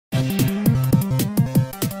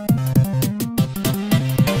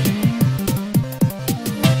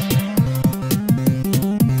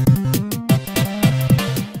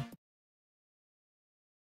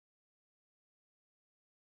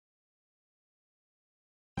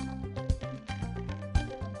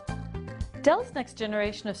Dell's next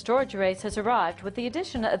generation of storage arrays has arrived with the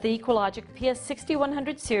addition of the EqualLogic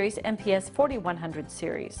PS6100 series and PS4100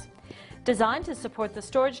 series. Designed to support the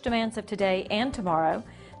storage demands of today and tomorrow,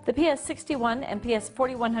 the PS61 and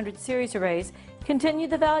PS4100 series arrays continue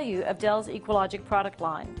the value of Dell's EqualLogic product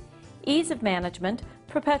line: ease of management,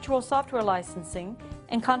 perpetual software licensing,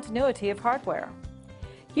 and continuity of hardware.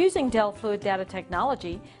 Using Dell Fluid Data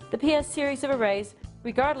technology, the PS series of arrays,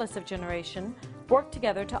 regardless of generation, work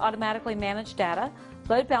together to automatically manage data,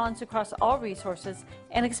 load balance across all resources,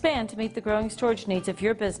 and expand to meet the growing storage needs of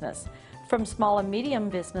your business, from small and medium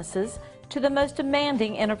businesses to the most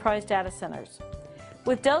demanding enterprise data centers.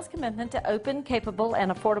 With Dell's commitment to open, capable,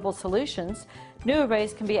 and affordable solutions, new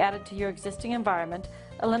arrays can be added to your existing environment,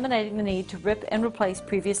 eliminating the need to rip and replace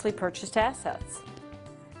previously purchased assets.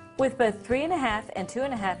 With both 3.5 and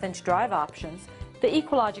 2.5-inch drive options, the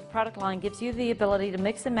EqualLogic product line gives you the ability to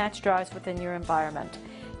mix and match drives within your environment.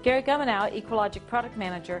 Gary Gumenow, EqualLogic Product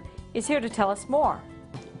Manager, is here to tell us more.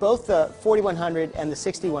 Both the 4100 and the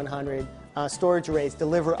 6100 storage arrays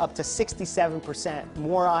deliver up to 67%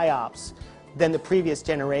 more IOPS than the previous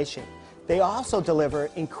generation. They also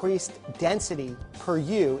deliver increased density per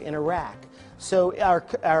U in a rack. So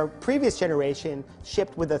our previous generation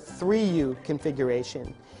shipped with a 3U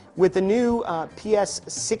configuration. With the new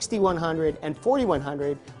PS6100 and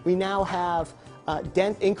 4100, we now have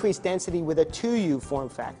increased density with a 2U form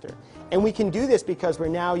factor. And we can do this because we're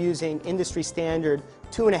now using industry standard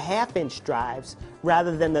 2.5-inch drives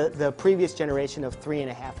rather than the previous generation of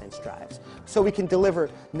 3.5-inch drives. So we can deliver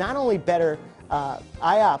not only better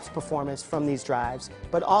IOPS performance from these drives,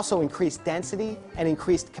 but also increased density and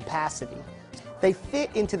increased capacity. They fit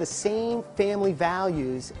into the same family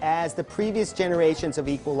values as the previous generations of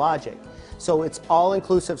EqualLogic. So it's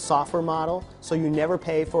all-inclusive software model, so you never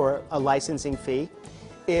pay for a licensing fee.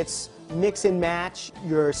 It's mix and match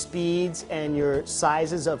your speeds and your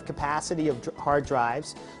sizes of capacity of hard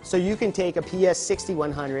drives. So you can take a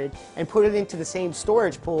PS6100 and put it into the same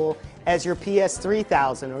storage pool as your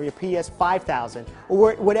PS3000 or your PS5000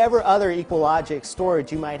 or whatever other EqualLogic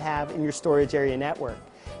storage you might have in your storage area network.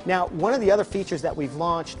 Now, one of the other features that we've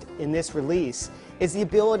launched in this release is the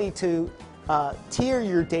ability to tier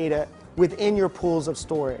your data within your pools of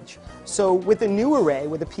storage. So with the new array,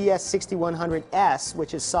 with the PS6100S,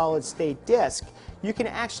 which is solid-state disk, you can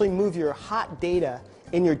actually move your hot data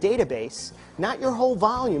in your database, not your whole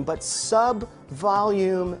volume, but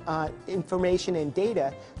sub-volume information and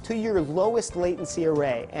data to your lowest latency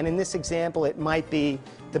array. And in this example, it might be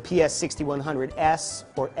the PS6100S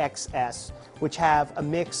or XS, which have a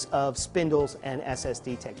mix of spindles and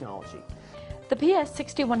SSD technology. The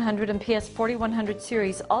PS6100 and PS4100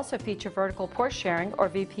 series also feature vertical port sharing, or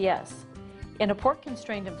VPS. In a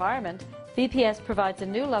port-constrained environment, VPS provides a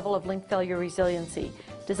new level of link failure resiliency,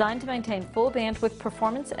 designed to maintain full bandwidth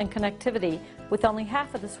performance and connectivity with only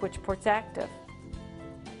half of the switch ports active.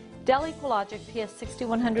 Dell EqualLogic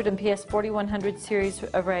PS6100 and PS4100 series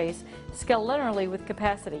arrays scale linearly with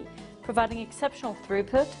capacity, providing exceptional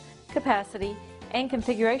throughput, capacity, and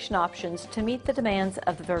configuration options to meet the demands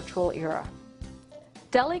of the virtual era.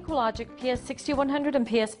 Dell EqualLogic PS6100 and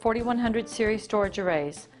PS4100 series storage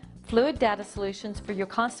arrays, fluid data solutions for your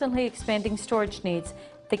constantly expanding storage needs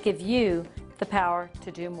that give you the power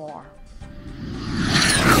to do more.